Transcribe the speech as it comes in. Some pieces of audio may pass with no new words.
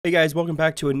Hey guys, welcome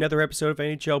back to another episode of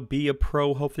NHL Be a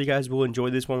Pro. Hopefully you guys will enjoy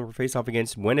this one. We're face off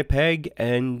against Winnipeg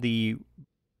and the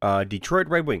Detroit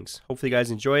Red Wings. Hopefully you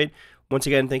guys enjoy it. Once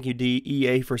again, thank you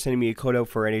DEA for sending me a code out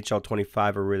for NHL25. I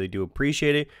really do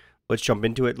appreciate it. Let's jump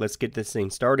into it. Let's get this thing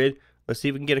started. Let's see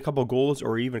if we can get a couple goals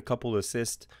or even a couple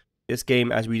assists this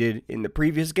game as we did in the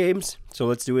previous games. So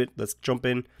let's do it. Let's jump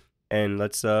in and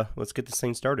let's get this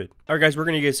thing started. All right guys, we're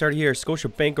going to get started here.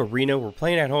 Scotiabank Arena. We're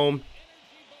playing at home.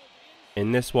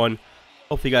 In this one,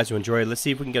 hopefully you guys will enjoy it. Let's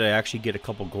see if we can actually get a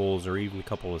couple goals or even a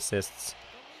couple assists,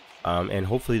 and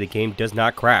hopefully the game does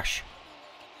not crash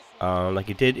like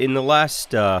it did in the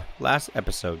last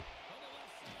episode.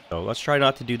 So let's try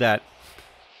not to do that.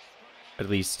 At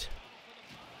least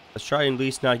let's try and at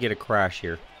least not get a crash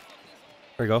here.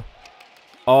 There we go.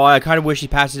 Oh, I kind of wish he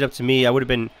passed it up to me. I would have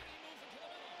been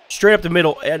straight up the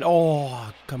middle, and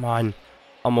oh, come on,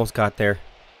 almost got there.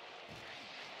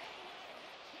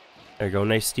 There you go,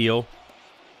 nice steal.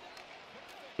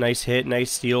 Nice hit, nice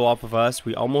steal off of us.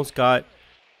 We almost got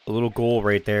a little goal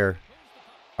right there.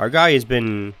 Our guy has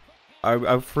been,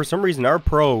 for some reason, our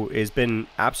pro has been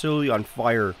absolutely on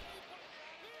fire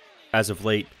as of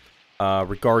late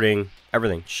regarding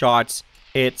everything. Shots,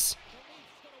 hits,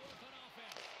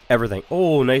 everything.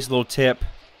 Oh, nice little tip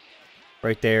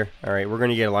right there. All right, we're going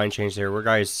to get a line change there. Our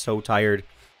guy is so tired.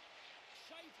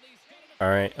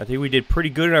 Alright, I think we did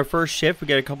pretty good in our first shift. We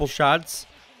got a couple shots.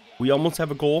 We almost have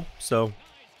a goal. So,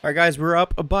 alright guys, we're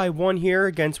up by 1 here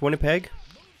against Winnipeg.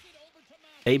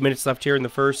 8 minutes left here in the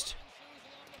first.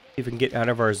 See if we can get out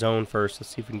of our zone first. Let's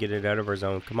see if we can get it out of our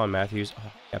zone. Come on, Matthews.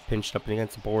 Oh, got pinched up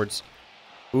against the boards.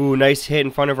 Ooh, nice hit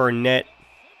in front of our net.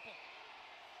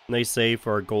 Nice save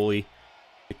for our goalie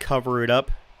to cover it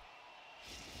up.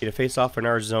 Get a face off in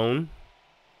our zone.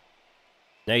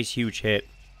 Nice huge hit.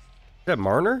 Is that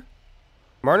Marner?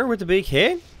 Marner with the big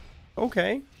hit?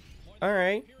 Okay.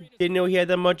 Alright. Didn't know he had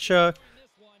that much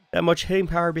hitting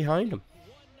power behind him.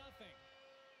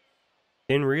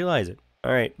 Didn't realize it.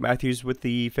 Alright, Matthews with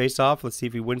the face-off. Let's see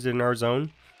if he wins it in our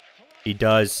zone. He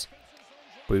does.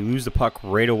 But we lose the puck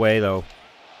right away, though.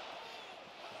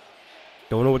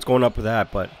 Don't know what's going up with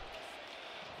that, but...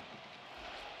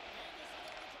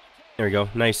 There we go.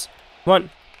 Nice. Come on.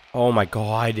 Oh, my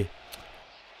God.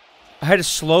 I had to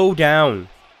slow down.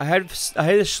 I had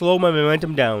to slow my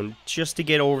momentum down just to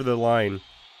get over the line.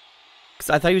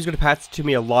 Because I thought he was going to pass it to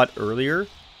me a lot earlier.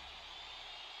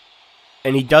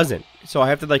 And he doesn't. So I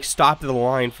have to like stop the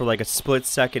line for like a split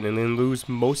second and then lose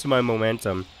most of my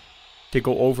momentum to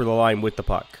go over the line with the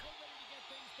puck.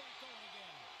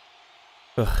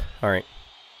 Ugh, alright.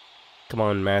 Come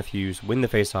on, Matthews. Win the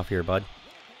faceoff here, bud.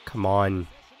 Come on.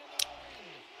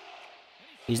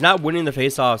 He's not winning the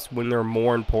faceoffs when they're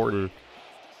more important.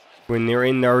 When they're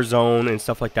in their zone and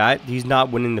stuff like that, he's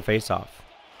not winning the faceoff.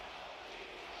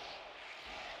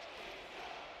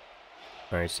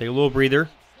 Alright, let's take a little breather.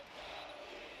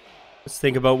 Let's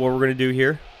think about what we're going to do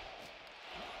here.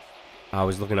 I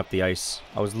was looking up the ice.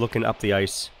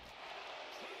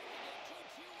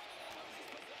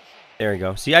 There we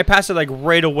go. See, I pass it like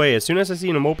right away. As soon as I see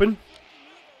him open,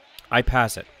 I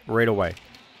pass it right away.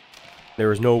 There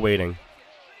was no waiting.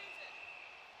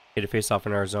 Hit a face-off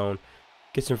in our zone.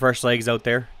 Get some fresh legs out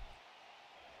there.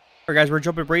 Alright guys, we're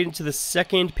jumping right into the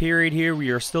second period here. We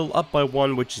are still up by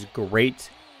 1, which is great.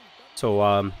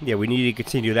 So, yeah, we need to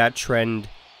continue that trend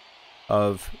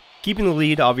of keeping the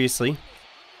lead, obviously,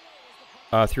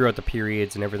 throughout the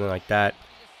periods and everything like that.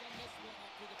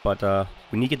 But,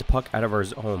 we need to get the puck out of our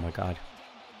zone. Oh my God.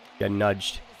 Got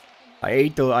nudged. I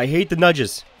hate the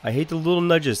nudges. I hate the little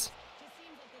nudges.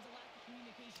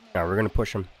 Now, we're going to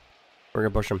push him.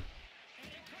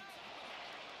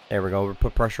 There we go. We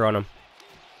put pressure on him.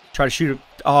 Try to shoot it.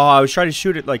 Oh, I was trying to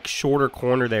shoot it like shorter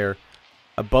corner there,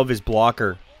 above his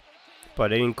blocker,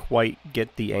 but I didn't quite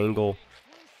get the angle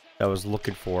that I was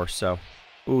looking for. So,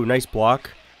 ooh, nice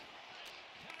block.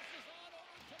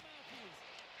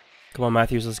 Come on,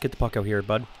 Matthews. Let's get the puck out here,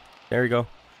 bud. There we go.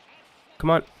 Come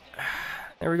on.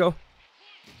 There we go.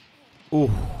 Ooh,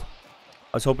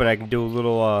 I was hoping I could do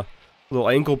a little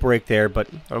ankle break there, but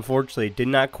unfortunately, it did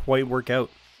not quite work out.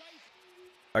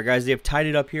 Alright guys, they have tied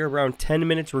it up here, around 10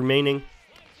 minutes remaining.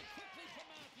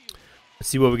 Let's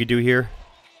see what we can do here.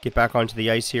 Get back onto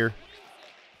the ice here.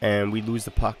 And we lose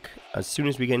the puck as soon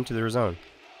as we get into their zone.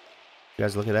 You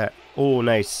guys, look at that. Oh,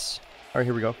 nice. Alright,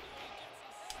 here we go.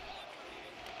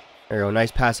 There we go,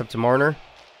 nice pass up to Marner.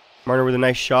 Marner with a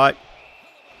nice shot.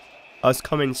 Us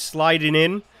coming sliding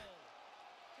in.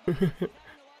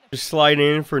 Just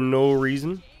sliding in for no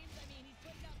reason.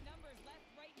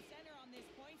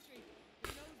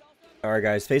 Alright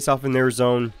guys, face off in their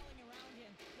zone.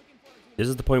 This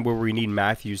is the point where we need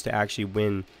Matthews to actually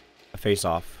win a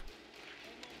face-off.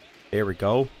 There we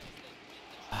go.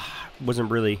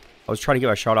 Wasn't really... I was trying to get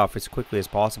my shot off as quickly as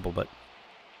possible, but...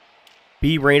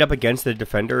 Be right up against the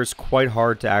defender is quite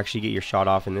hard to actually get your shot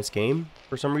off in this game,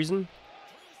 for some reason.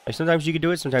 Like, sometimes you can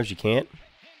do it, sometimes you can't.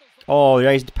 Oh,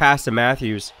 nice pass to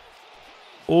Matthews.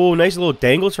 Oh, nice little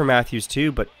dangles for Matthews,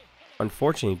 too, but...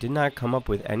 Unfortunately, did not come up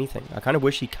with anything. I kind of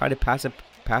wish he kind of pass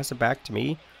it back to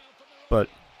me, but...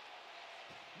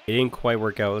 It didn't quite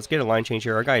work out. Let's get a line change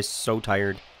here. Our guy is so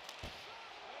tired.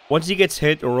 Once he gets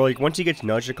hit, or like once he gets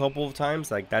nudged a couple of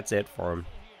times, like that's it for him.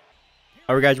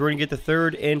 Alright guys, we're going to get the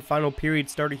third and final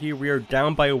period started here. We are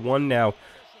down by 1 now.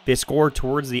 They scored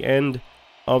towards the end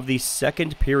of the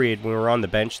second period when we were on the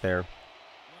bench there.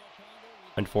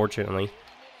 Unfortunately.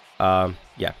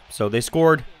 Yeah, so they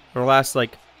scored in the last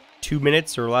like 2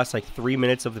 minutes or last like 3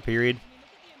 minutes of the period.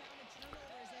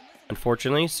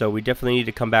 Unfortunately, so we definitely need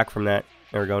to come back from that.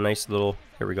 There we go, nice little,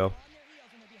 here we go. Oh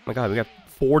my god, we got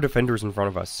 4 defenders in front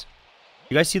of us.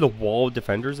 You guys see the wall of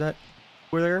defenders that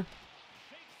were there?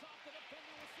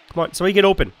 Come on, somebody get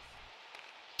open.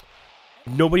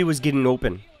 Nobody was getting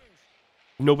open.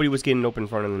 Nobody was getting open in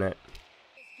front of the net.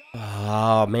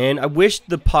 Oh man, I wish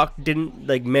the puck didn't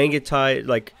like magnetize,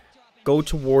 like go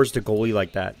towards the goalie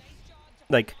like that.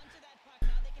 Like,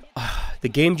 the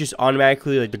game just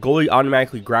automatically, like the goalie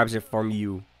automatically grabs it from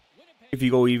you if you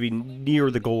go even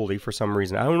near the goalie for some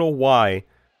reason. I don't know why,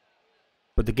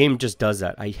 but the game just does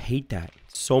that. I hate that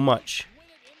so much.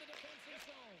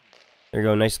 There you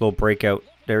go, nice little breakout.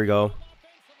 There we go.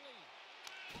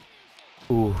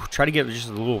 Ooh, try to get just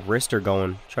a little wrister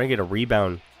going. Try to get a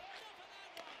rebound.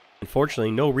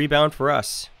 Unfortunately, no rebound for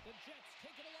us.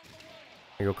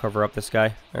 There you go, cover up this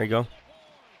guy. There you go.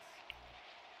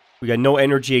 We got no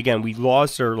energy again. We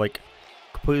lost our, like,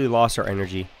 completely lost our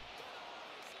energy.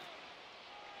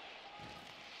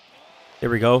 There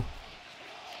we go.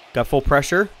 Got full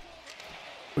pressure.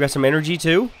 We got some energy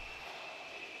too.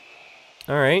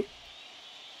 Alright.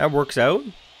 That works out.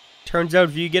 Turns out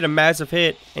if you get a massive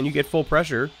hit and you get full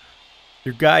pressure,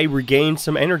 your guy regains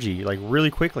some energy, like, really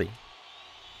quickly.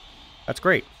 That's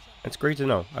great. That's great to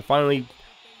know. I finally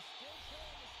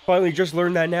just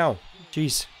learned that now.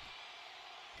 Jeez.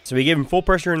 So we gave him full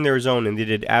pressure in their zone and they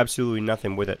did absolutely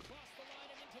nothing with it.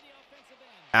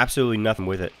 Absolutely nothing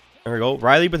with it. There we go.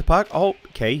 Riley with the puck. Oh,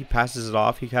 okay. He passes it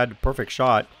off. He had a perfect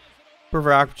shot.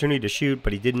 Perfect opportunity to shoot,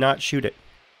 but he did not shoot it.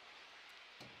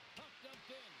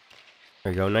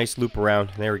 There we go. Nice loop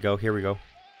around. There we go. Here we go.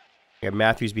 We got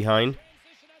Matthews behind.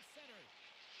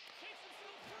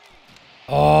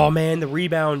 Oh, man. The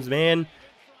rebounds, man.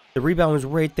 The rebound was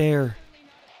right there.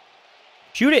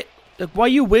 Shoot it. Like, why are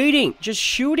you waiting? Just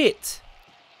shoot it.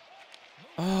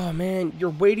 Oh, man. You're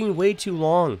waiting way too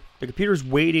long. The computer's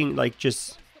waiting, like,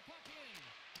 just...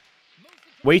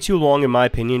 way too long, in my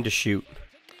opinion, to shoot.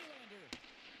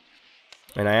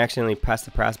 And I accidentally pressed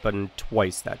the press button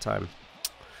twice that time.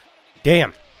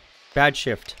 Damn. Bad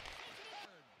shift.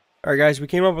 Alright, guys. We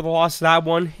came up with a loss to that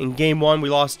one. In Game 1, we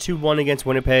lost 2-1 against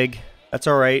Winnipeg. That's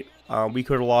alright. We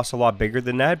could have lost a lot bigger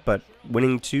than that, but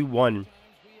winning 2-1...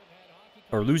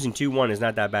 or losing 2-1 is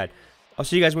not that bad. I'll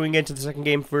see you guys when we get into the second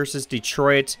game versus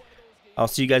Detroit. I'll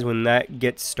see you guys when that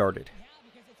gets started.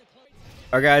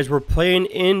 Alright guys, we're playing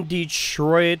in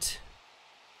Detroit.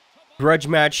 Grudge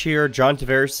match here. John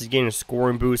Tavares is getting a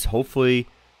scoring boost. Hopefully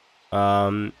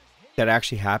that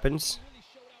actually happens.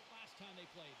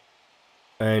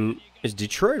 And is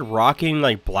Detroit rocking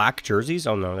like black jerseys?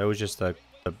 Oh no, that was just the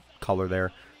color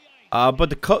there. But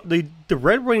the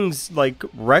Red Wings like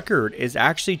record is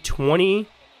actually 25-9,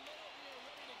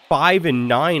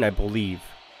 I believe.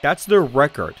 That's their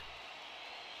record.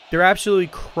 They're absolutely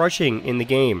crushing in the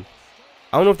game.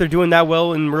 I don't know if they're doing that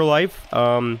well in real life.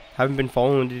 Haven't been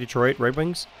following the Detroit Red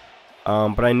Wings,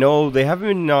 but I know they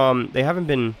haven't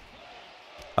been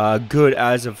good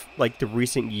as of like the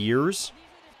recent years.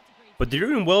 But they're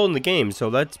doing well in the game, so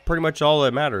that's pretty much all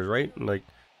that matters, right? Like.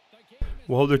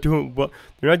 Well, they're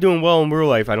not doing well in real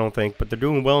life, I don't think, but they're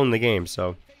doing well in the game.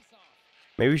 So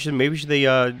maybe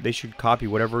they should copy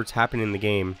whatever's happening in the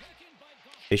game.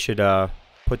 They should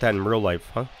put that in real life,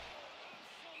 huh?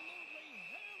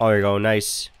 Oh, there you go,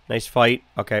 nice fight.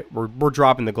 Okay, we're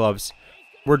dropping the gloves.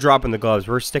 We're dropping the gloves.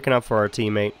 We're sticking up for our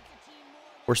teammate.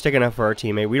 We're sticking up for our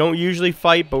teammate. We don't usually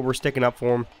fight, but we're sticking up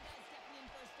for him.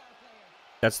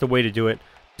 That's the way to do it.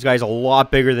 This guy's a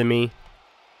lot bigger than me.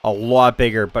 A lot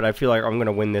bigger, but I feel like I'm going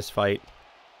to win this fight.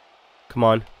 Come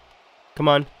on. Come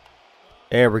on.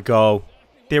 There we go.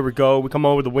 There we go. We come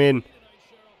over with the win.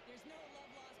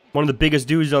 One of the biggest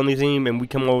dudes on the team, and we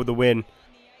come over with the win.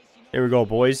 There we go,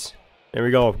 boys. There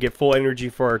we go. Get full energy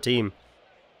for our team.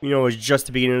 You know, it's just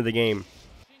the beginning of the game.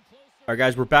 Alright,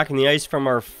 guys, we're back in the ice from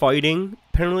our fighting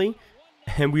penalty.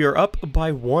 And we are up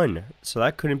by 1. So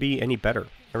that couldn't be any better.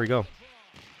 There we go.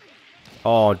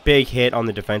 Oh, big hit on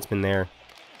the defenseman there.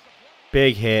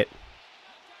 Big hit.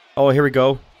 Oh, here we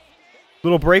go.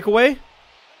 Little breakaway.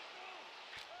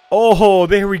 Oh,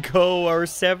 there we go. Our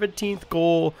 17th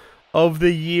goal of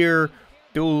the year.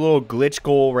 Do a little glitch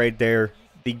goal right there.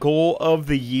 The goal of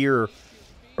the year.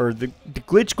 Or the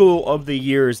glitch goal of the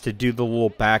year is to do the little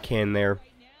backhand there.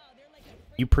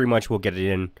 You pretty much will get it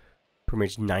in pretty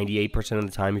much 98% of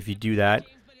the time if you do that.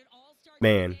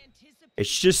 Man,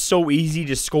 it's just so easy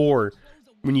to score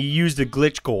when you use the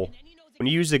glitch goal. When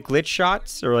you use the glitch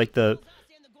shots, or like the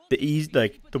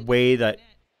way that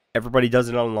everybody does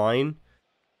it online,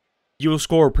 you'll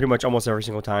score pretty much almost every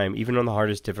single time, even on the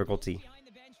hardest difficulty.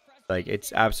 Like,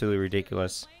 it's absolutely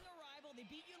ridiculous.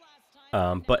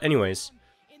 But anyways,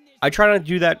 I try not to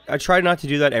do that. I try not to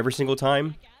do that every single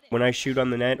time when I shoot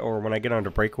on the net or when I get on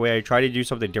a breakaway. I try to do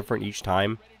something different each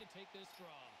time.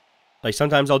 Like,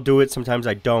 sometimes I'll do it, sometimes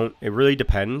I don't. It really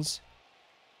depends.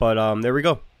 But there we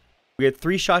go. We had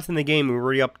 3 shots in the game and we're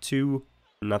already up 2-0.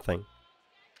 We're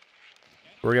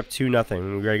already up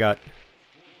 2-0. We already got...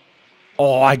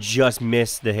 Oh, I just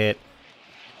missed the hit.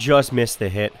 Just missed the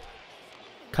hit.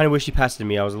 Kind of wish he passed it to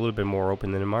me. I was a little bit more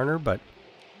open than Marner, but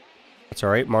that's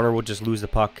alright. Marner will just lose the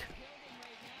puck.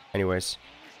 Anyways.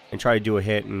 And try to do a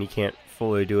hit, and he can't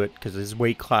fully do it because his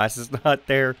weight class is not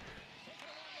there.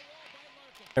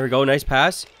 There we go. Nice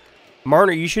pass.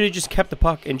 Marner, you should have just kept the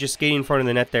puck and just skated in front of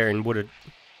the net there and would have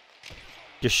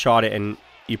just shot it, and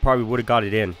you probably would have got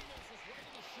it in.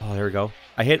 Oh, there we go.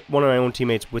 I hit one of my own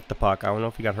teammates with the puck. I don't know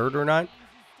if he got hurt or not.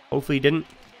 Hopefully he didn't.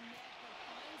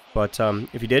 But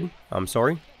if he did, I'm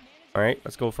sorry. Alright,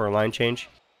 let's go for a line change.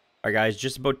 Alright, guys,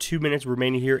 just about 2 minutes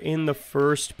remaining here in the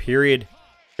first period.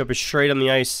 Up is straight on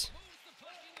the ice.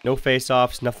 No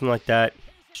face-offs, nothing like that.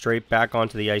 Straight back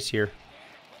onto the ice here.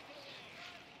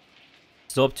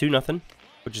 Still up 2-0,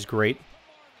 which is great.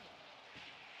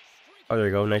 Oh, there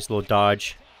you go. Nice little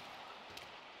dodge.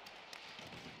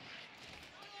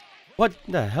 What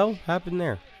the hell happened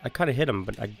there? I kind of hit him,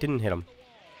 but I didn't hit him.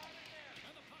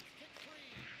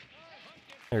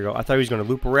 There you go. I thought he was going to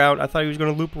loop around. I thought he was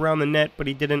going to loop around the net, but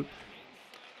he didn't.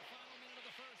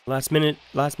 Last minute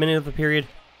of the period.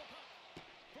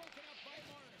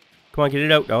 Come on, get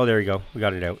it out. Oh, there you go. We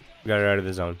got it out. We got it out of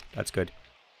the zone. That's good.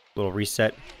 Little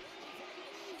reset.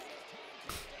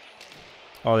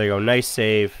 Oh, there you go. Nice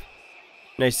save.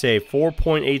 Nice save.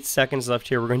 4.8 seconds left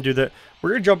here. We're going to do the... We're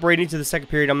going to jump right into the second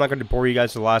period. I'm not going to bore you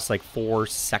guys for the last, like, 4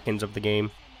 seconds of the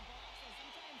game.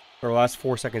 Or the last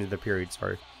 4 seconds of the period,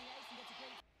 sorry.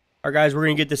 Alright, guys, we're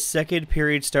going to get the second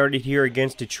period started here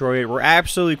against Detroit. We're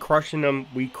absolutely crushing them.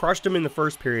 We crushed them in the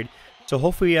first period. So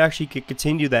hopefully we actually can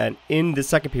continue that in the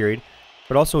second period,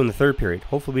 but also in the third period.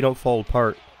 Hopefully we don't fall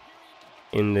apart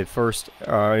in the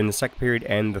second period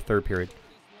and the third period.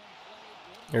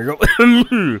 There you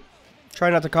go. Try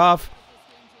not to cough.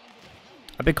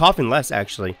 I've been coughing less,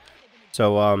 actually.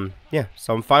 So, yeah.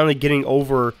 So I'm finally getting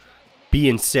over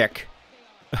being sick.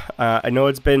 I know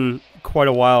it's been quite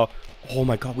a while. Oh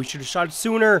my god, we should have shot it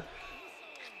sooner.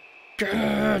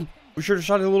 God, we should have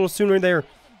shot it a little sooner there.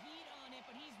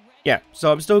 Yeah,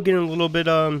 so I'm still getting a little bit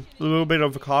of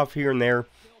a cough here and there.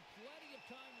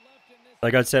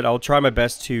 Like I said, I'll try my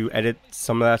best to edit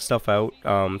some of that stuff out.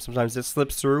 Sometimes it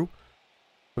slips through,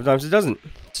 sometimes it doesn't.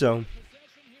 So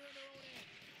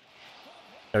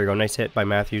there we go, nice hit by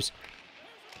Matthews.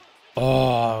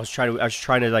 Oh, I was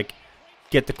trying to like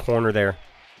get the corner there.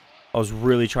 I was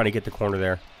really trying to get the corner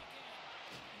there.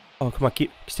 Oh, come on,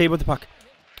 stay with the puck.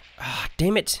 Ah,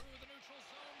 damn it.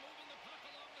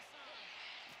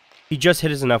 He just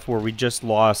hit us enough where we just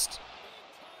lost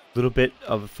a little bit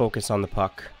of focus on the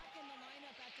puck.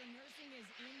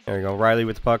 There you go. Riley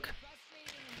with the puck.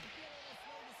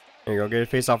 There you go. Get a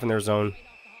face off in their zone.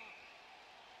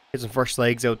 Get some fresh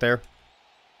legs out there.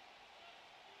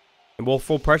 And we'll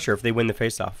full pressure if they win the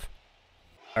face off.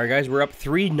 Alright, guys. We're up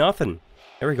 3-0.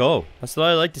 There we go. That's what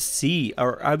I like to see.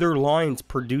 Our other lines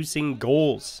producing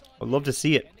goals. I'd love to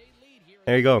see it.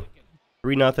 There you go.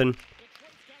 3-0.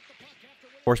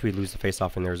 Of course we lose the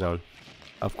face-off in their zone.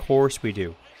 Of course we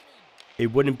do.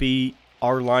 It wouldn't be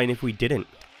our line if we didn't.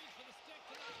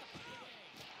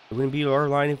 It wouldn't be our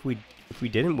line if we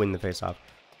didn't win the face-off.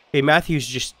 Hey, Matthews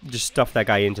just stuffed that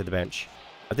guy into the bench.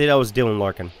 I think that was Dylan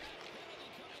Larkin.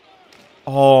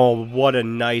 Oh, what a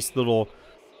nice little...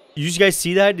 You guys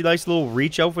see that? Nice little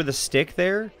reach out for the stick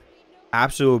there.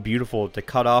 Absolutely beautiful to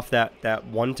cut off that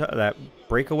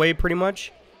breakaway pretty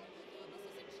much.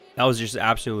 That was just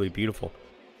absolutely beautiful.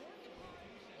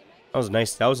 That was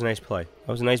nice. That was a nice play.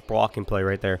 That was a nice blocking play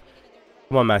right there.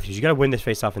 Come on, Matthews. You got to win this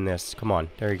face-off in this. Come on.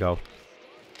 There you go.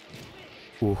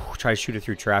 Ooh, try to shoot it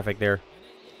through traffic there.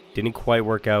 Didn't quite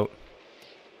work out.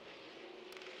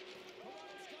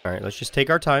 All right, let's just take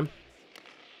our time.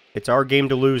 It's our game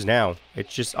to lose now.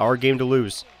 It's just our game to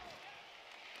lose.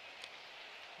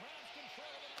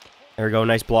 There we go.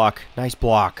 Nice block. Nice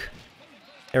block.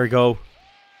 There we go. There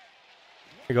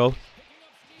we go.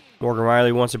 Morgan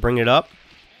Riley wants to bring it up.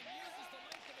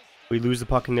 We lose the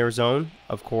puck in their zone,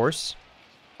 of course.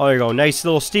 Oh, there you go. Nice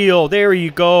little steal. There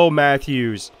you go,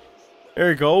 Matthews. There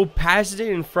you go. Passed it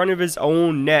in front of his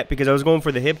own net because I was going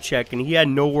for the hip check and he had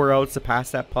nowhere else to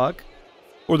pass that puck.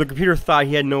 Or the computer thought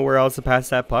he had nowhere else to pass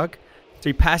that puck. So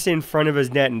he passed it in front of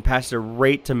his net and passed it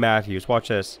right to Matthews. Watch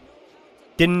this.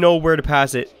 Didn't know where to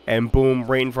pass it. And boom,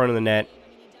 right in front of the net.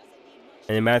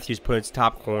 And then Matthews put its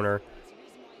top corner.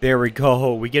 There we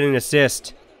go. We get an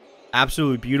assist.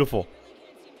 Absolutely beautiful.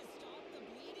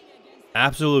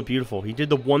 Absolutely beautiful. He did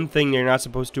the one thing they're not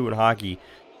supposed to do in hockey.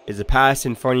 Is a pass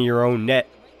in front of your own net.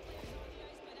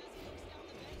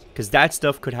 Because that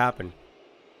stuff could happen.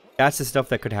 That's the stuff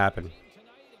that could happen.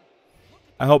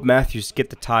 I hope Matthews get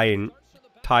the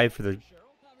tie for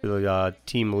the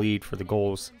team lead for the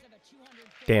goals.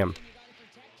 Damn.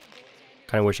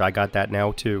 Kind of wish I got that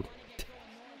now too.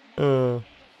 Okay.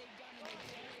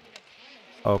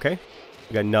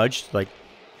 We got nudged like.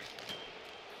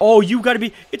 Oh, you gotta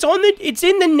be. It's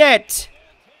in the net.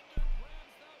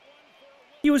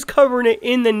 He was covering it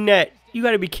in the net. You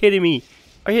gotta be kidding me.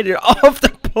 I hit it off the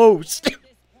post.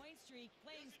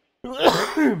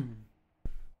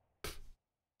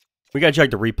 We gotta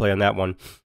check the replay on that one.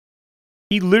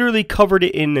 He literally covered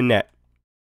it in the net.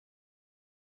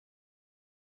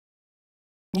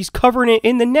 He's covering it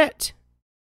in the net.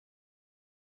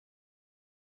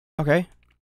 Okay.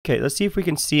 Okay, let's see if we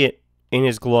can see it in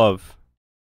his glove.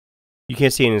 You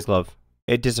can't see it in his glove.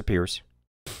 It disappears.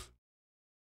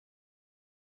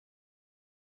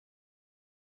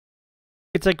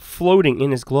 It's like floating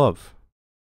in his glove.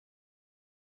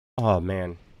 Oh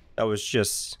man, that was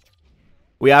just.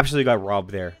 We absolutely got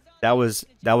robbed there. That was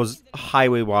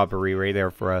highway robbery right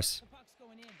there for us.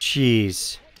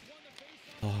 Jeez.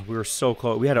 Oh, we were so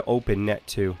close. We had an open net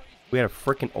too. We had a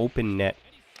freaking open net,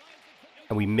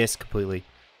 and we missed completely.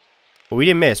 But we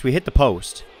didn't miss. We hit the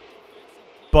post,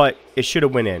 but it should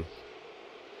have went in.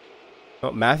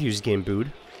 Oh, Matthews is getting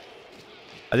booed.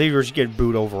 I think we're just getting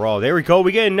booed overall. There we go.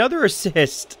 We get another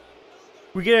assist.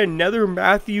 We get another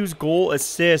Matthews goal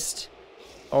assist.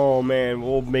 Oh man,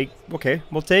 okay,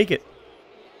 we'll take it.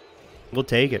 We'll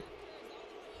take it.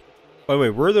 By the way,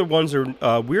 we're the ones who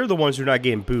are not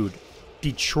getting booed.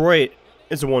 Detroit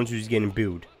is the ones who's getting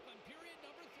booed.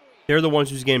 They're the ones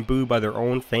who's getting booed by their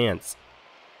own fans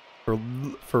for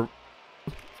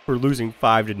losing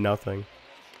 5-0.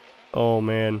 Oh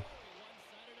man.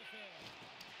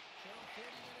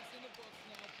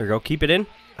 There we go. Keep it in.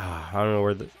 I don't know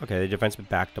where the... Okay, the defenseman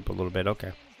backed up a little bit.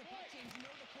 Okay.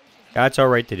 That's all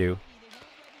right to do.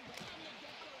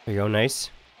 There you go.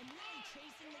 Nice.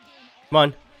 Come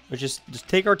on. Let's just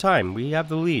take our time. We have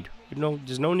the lead.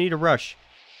 There's no need to rush.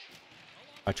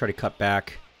 I try to cut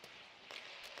back.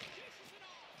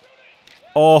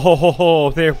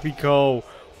 Oh, there we go.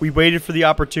 We waited for the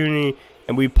opportunity,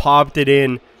 and we popped it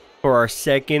in for our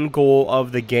second goal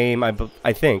of the game,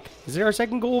 I think. Is it our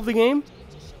second goal of the game?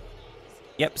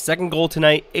 Yep, second goal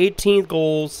tonight. 18th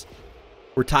goals.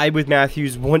 We're tied with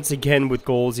Matthews once again with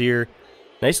goals here.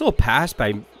 Nice little pass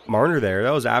by Marner there.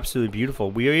 That was absolutely beautiful.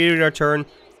 We waited our turn.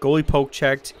 Goalie poke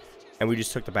checked. And we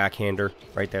just took the backhander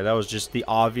right there. That was just the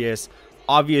obvious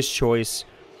choice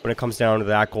when it comes down to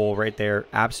that goal right there.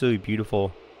 Absolutely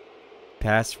beautiful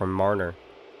pass from Marner.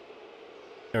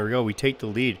 There we go. We take the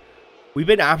lead. We've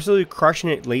been absolutely crushing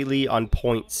it lately on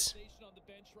points,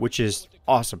 which is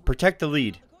awesome. Protect the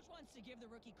lead.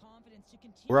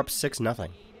 We're up 6-0.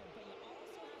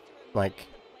 Like,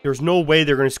 there's no way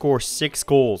they're going to score 6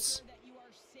 goals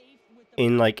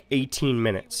in like 18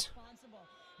 minutes.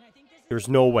 There's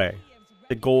no way.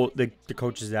 The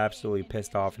coach is absolutely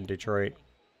pissed off in Detroit.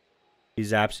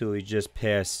 He's absolutely just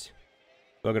pissed.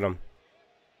 Look at him.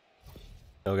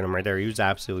 Look at him right there. He was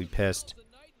absolutely pissed.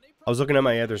 I was looking at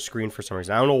my other screen for some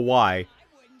reason. I don't know why.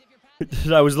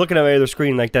 I was looking at my other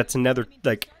screen like that's another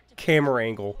like camera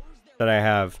angle that I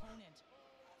have.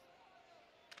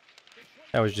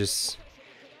 That was just...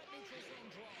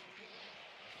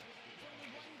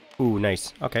 Ooh,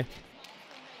 nice. Okay.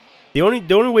 The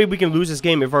only way we can lose this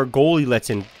game if our goalie lets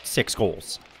in 6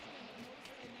 goals.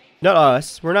 Not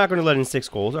us. We're not going to let in 6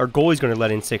 goals. Our goalie's going to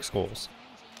let in 6 goals.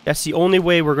 That's the only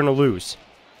way we're going to lose.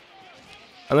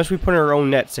 Unless we put in our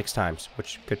own net 6 times,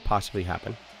 which could possibly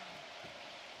happen.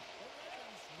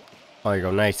 Oh, there you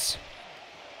go. Nice.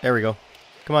 There we go.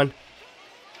 Come on.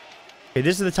 Okay,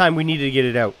 this is the time we need to get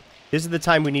it out. This is the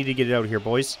time we need to get it out here,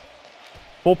 boys.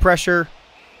 Full pressure.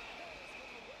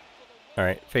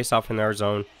 Alright, face off in our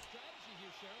zone.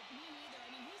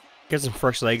 Get some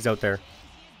fresh legs out there.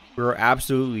 We were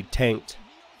absolutely tanked.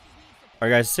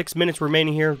 Alright, guys, 6 minutes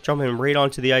remaining here. Jumping right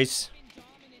onto the ice.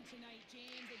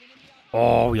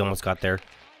 Oh, we almost got there.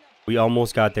 We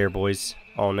almost got there, boys.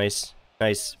 Oh, nice.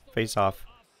 Nice. Face off.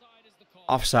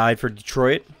 Offside for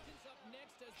Detroit.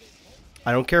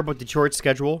 I don't care about Detroit's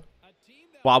schedule.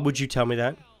 Why would you tell me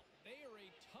that?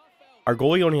 Our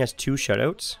goalie only has 2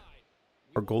 shutouts.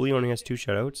 Our goalie only has 2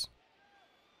 shutouts.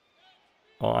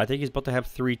 Oh, I think he's about to have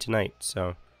 3 tonight,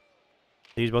 so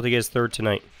he's about to get his 3rd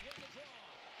tonight.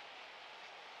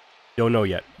 Don't know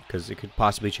yet, because it could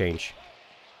possibly change.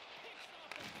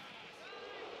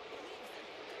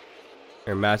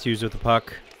 There, Matthews with the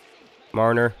puck.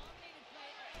 Marner.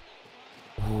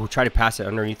 Ooh, try to pass it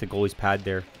underneath the goalie's pad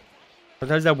there.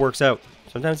 Sometimes that works out.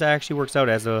 Sometimes that actually works out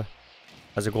as a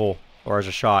goal or as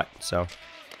a shot. So,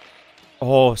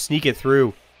 oh, sneak it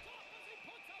through.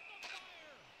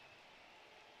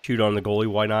 Shoot on the goalie.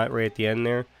 Why not? Right at the end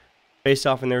there. Face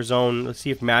off in their zone. Let's see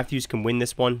if Matthews can win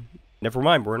this one. Never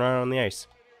mind. We're not on the ice.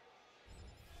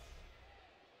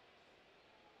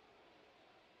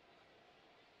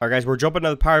 All right, guys. We're jumping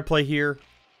another power play here.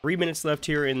 3 minutes left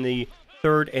here in the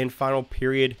 3rd and final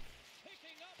period.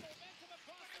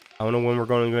 I don't know when we're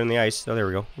going to go on the ice. Oh, there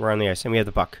we go. We're on the ice, and we have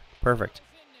the puck. Perfect.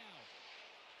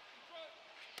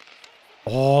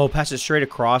 Oh, pass it straight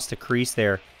across the crease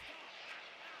there.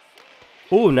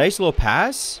 Oh, nice little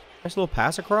pass. Nice little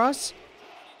pass across.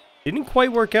 Didn't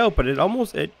quite work out, but it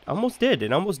almost did.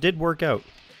 It almost did work out.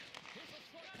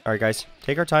 All right, guys.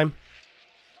 Take our time.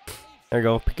 There you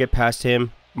go. Get past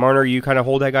him. Marner, you kind of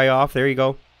hold that guy off. There you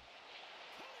go.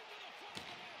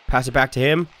 Pass it back to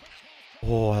him.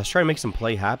 Oh, I was trying to make some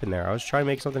play happen there. I was trying to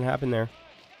make something happen there.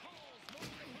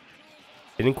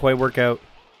 Didn't quite work out.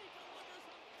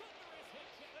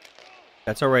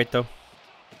 That's alright, though.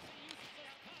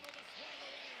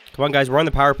 Come on, guys. We're on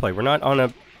the power play. We're not on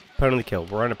a penalty kill.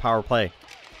 We're on a power play.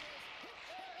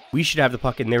 We should have the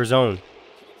puck in their zone.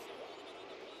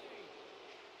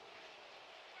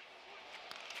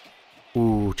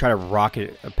 Ooh, try to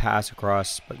rocket a pass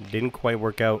across, but it didn't quite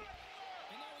work out.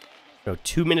 So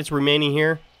 2 minutes remaining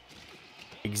here.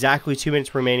 Exactly 2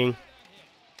 minutes remaining.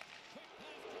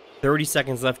 30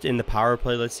 seconds left in the power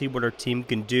play. Let's see what our team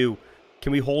can do.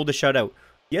 Can we hold a shutout?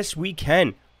 Yes, we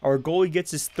can. Our goalie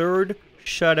gets his 3rd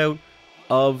shutout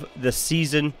of the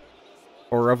season.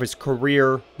 Or of his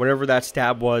career. Whatever that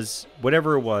stat was.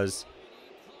 Whatever it was.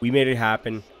 We made it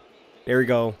happen. There we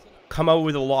go. Come out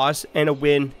with a loss and a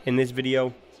win in this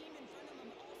video.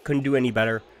 Couldn't do any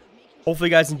better. Hopefully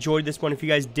you guys enjoyed this one. If you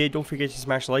guys did, don't forget to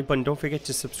smash the like button. Don't forget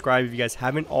to subscribe if you guys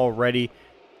haven't already.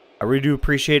 I really do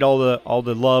appreciate all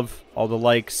the love, all the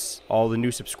likes, all the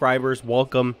new subscribers.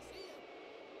 Welcome.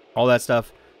 All that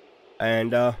stuff.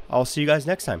 And I'll see you guys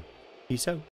next time. Peace out.